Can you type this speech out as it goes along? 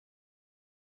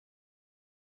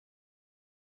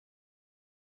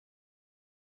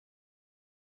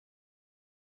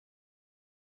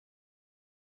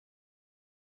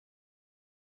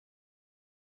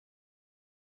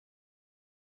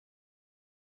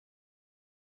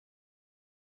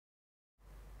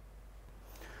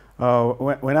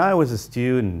When I was a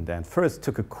student and first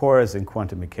took a course in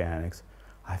quantum mechanics,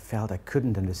 I felt I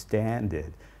couldn't understand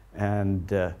it.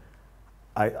 And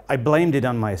I blamed it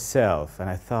on myself. And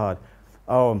I thought,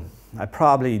 oh, I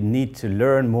probably need to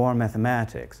learn more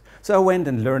mathematics. So I went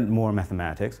and learned more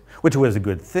mathematics, which was a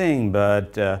good thing,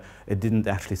 but it didn't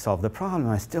actually solve the problem.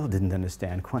 I still didn't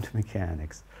understand quantum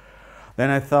mechanics.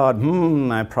 Then I thought,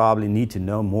 I probably need to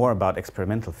know more about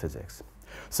experimental physics.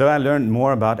 So I learned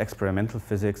more about experimental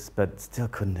physics, but still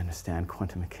couldn't understand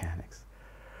quantum mechanics.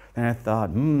 Then I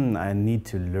thought, I need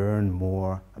to learn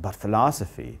more about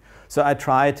philosophy. So I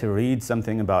tried to read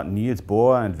something about Niels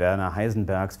Bohr and Werner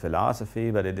Heisenberg's philosophy,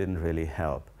 but it didn't really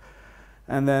help.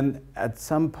 And then at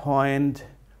some point,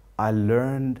 I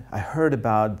heard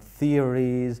about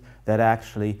theories that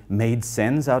actually made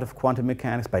sense out of quantum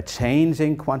mechanics by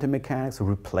changing quantum mechanics,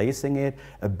 replacing it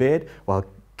a bit, while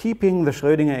keeping the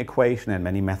Schrödinger equation and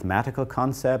many mathematical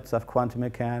concepts of quantum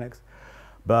mechanics,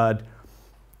 but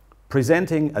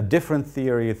presenting a different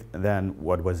theory than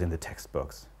what was in the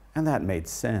textbooks. And that made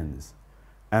sense.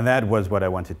 And that was what I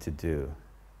wanted to do.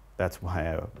 That's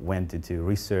why I went into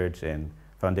research in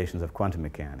foundations of quantum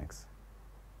mechanics.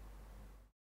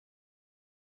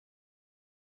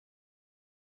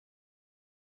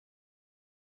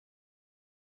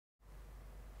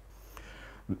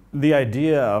 The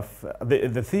idea of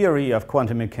the theory of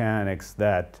quantum mechanics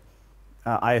that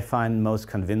I find most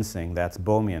convincing, that's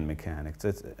Bohmian mechanics.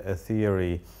 It's a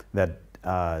theory that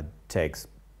takes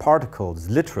particles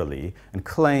literally and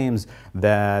claims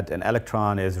that an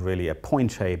electron is really a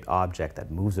point-shaped object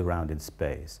that moves around in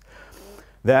space.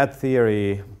 That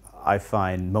theory I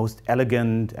find most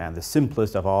elegant and the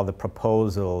simplest of all the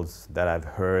proposals that I've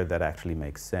heard that actually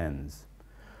make sense.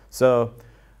 So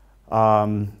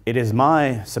it is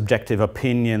my subjective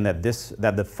opinion that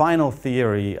the final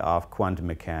theory of quantum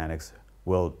mechanics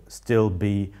will still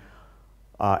be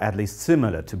at least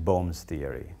similar to Bohm's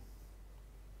theory.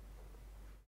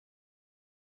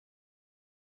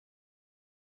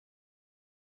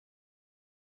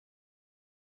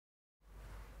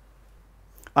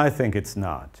 I think it's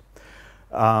not.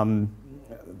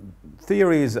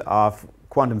 Theories of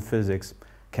quantum physics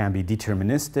can be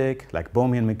deterministic, like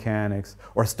Bohmian mechanics,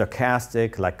 or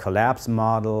stochastic, like collapse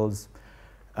models.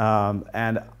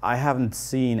 And I haven't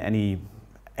seen any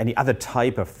other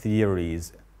type of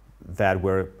theories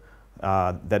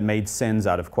that made sense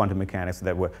out of quantum mechanics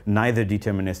that were neither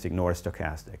deterministic nor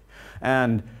stochastic.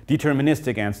 And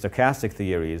deterministic and stochastic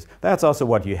theories, that's also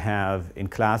what you have in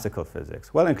classical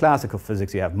physics. Well, in classical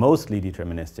physics you have mostly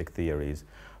deterministic theories,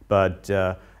 but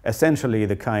essentially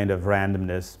the kind of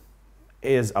randomness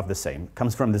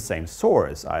comes from the same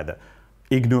source, either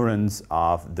ignorance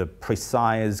of the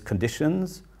precise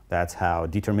conditions, that's how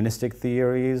deterministic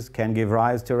theories can give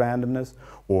rise to randomness,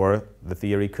 or the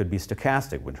theory could be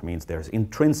stochastic, which means there's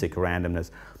intrinsic randomness.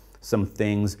 Some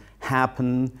things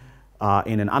happen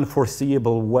in an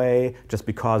unforeseeable way just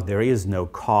because there is no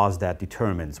cause that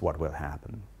determines what will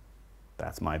happen.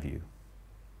 That's my view.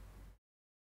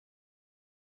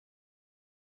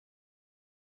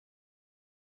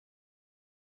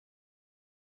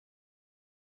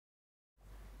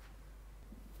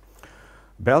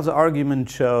 Bell's argument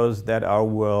shows that our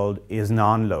world is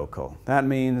non-local. That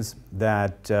means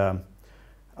that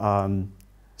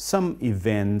some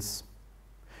events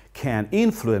can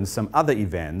influence some other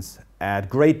events at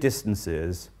great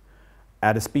distances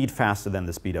at a speed faster than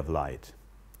the speed of light.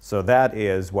 So that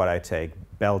is what I take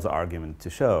Bell's argument to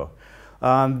show.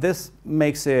 This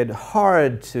makes it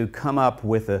hard to come up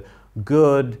with a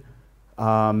good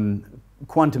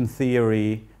quantum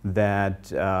theory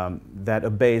that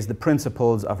obeys the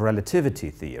principles of relativity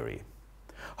theory.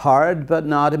 Hard, but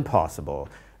not impossible.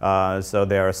 So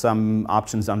there are some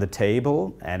options on the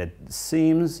table, and it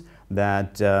seems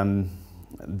that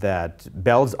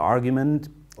Bell's argument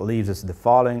leaves us the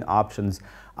following options.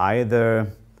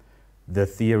 Either the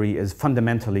theory is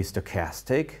fundamentally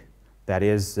stochastic, that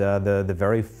is, the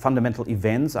very fundamental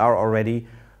events are already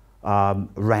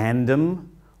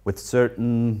random with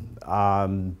certain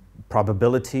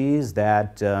probabilities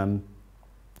that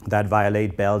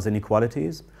violate Bell's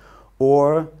inequalities,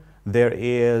 or there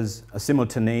is a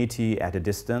simultaneity at a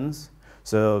distance,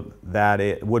 so that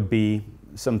it would be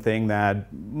something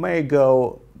that may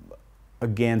go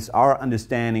against our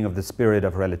understanding of the spirit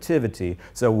of relativity,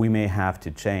 so we may have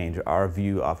to change our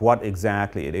view of what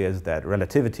exactly it is that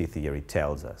relativity theory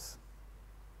tells us.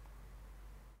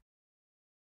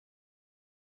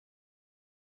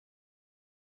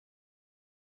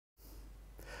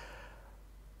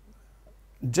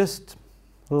 Just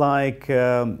like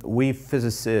we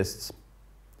physicists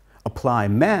apply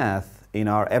math in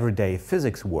our everyday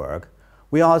physics work,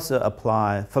 we also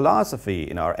apply philosophy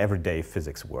in our everyday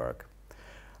physics work.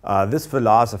 This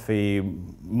philosophy,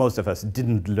 most of us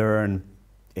didn't learn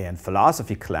in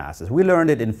philosophy classes. We learned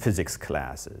it in physics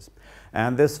classes.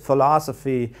 And this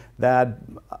philosophy that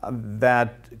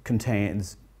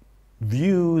contains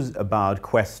views about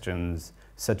questions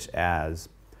such as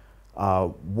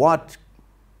what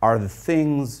are the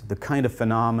things, the kind of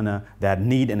phenomena that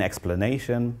need an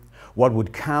explanation, what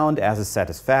would count as a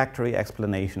satisfactory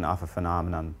explanation of a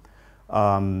phenomenon,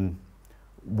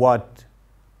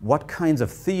 what kinds of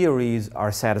theories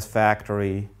are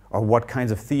satisfactory, or what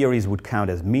kinds of theories would count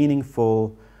as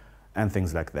meaningful, and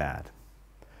things like that.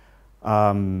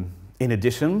 In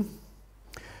addition,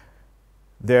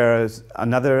 there's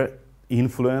another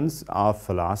influence of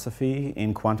philosophy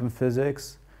in quantum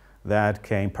physics that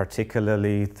came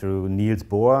particularly through Niels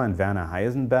Bohr and Werner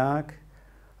Heisenberg.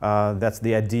 That's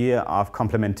the idea of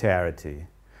complementarity.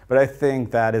 But I think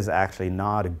that is actually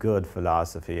not a good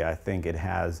philosophy. I think it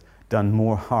has done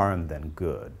more harm than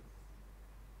good.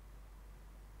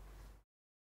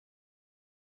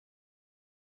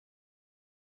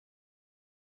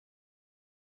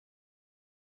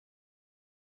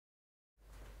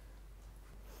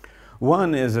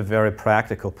 One is a very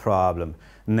practical problem,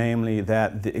 namely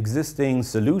that the existing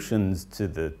solutions to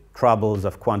the troubles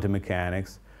of quantum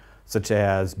mechanics, such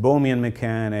as Bohmian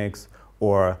mechanics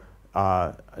or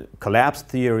collapse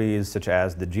theories such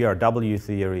as the GRW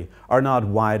theory, are not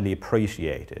widely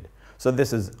appreciated. So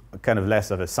this is kind of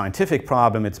less of a scientific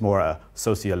problem, it's more a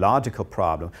sociological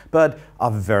problem, but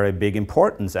of very big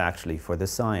importance actually for the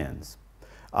science.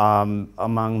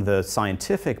 Among the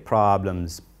scientific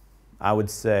problems, I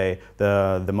would say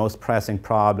the most pressing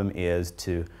problem is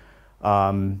to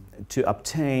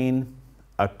obtain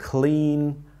a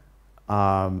clean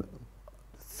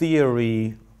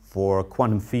theory for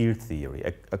quantum field theory,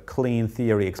 a clean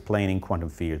theory explaining quantum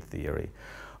field theory.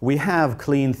 We have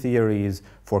clean theories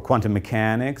for quantum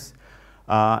mechanics,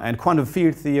 and quantum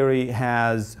field theory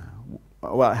has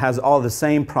all the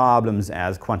same problems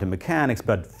as quantum mechanics,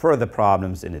 but further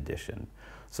problems in addition.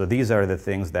 So these are the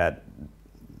things that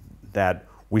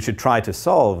we should try to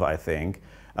solve, I think.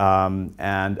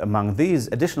 And among these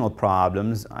additional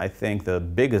problems, I think the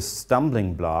biggest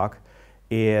stumbling block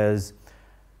is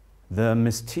the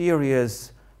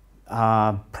mysterious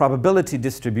probability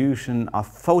distribution of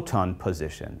photon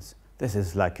positions. This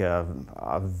is like a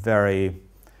very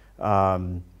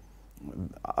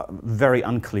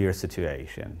unclear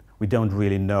situation. We don't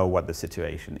really know what the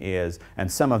situation is, and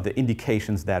some of the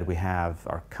indications that we have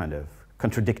are kind of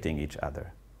contradicting each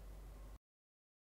other.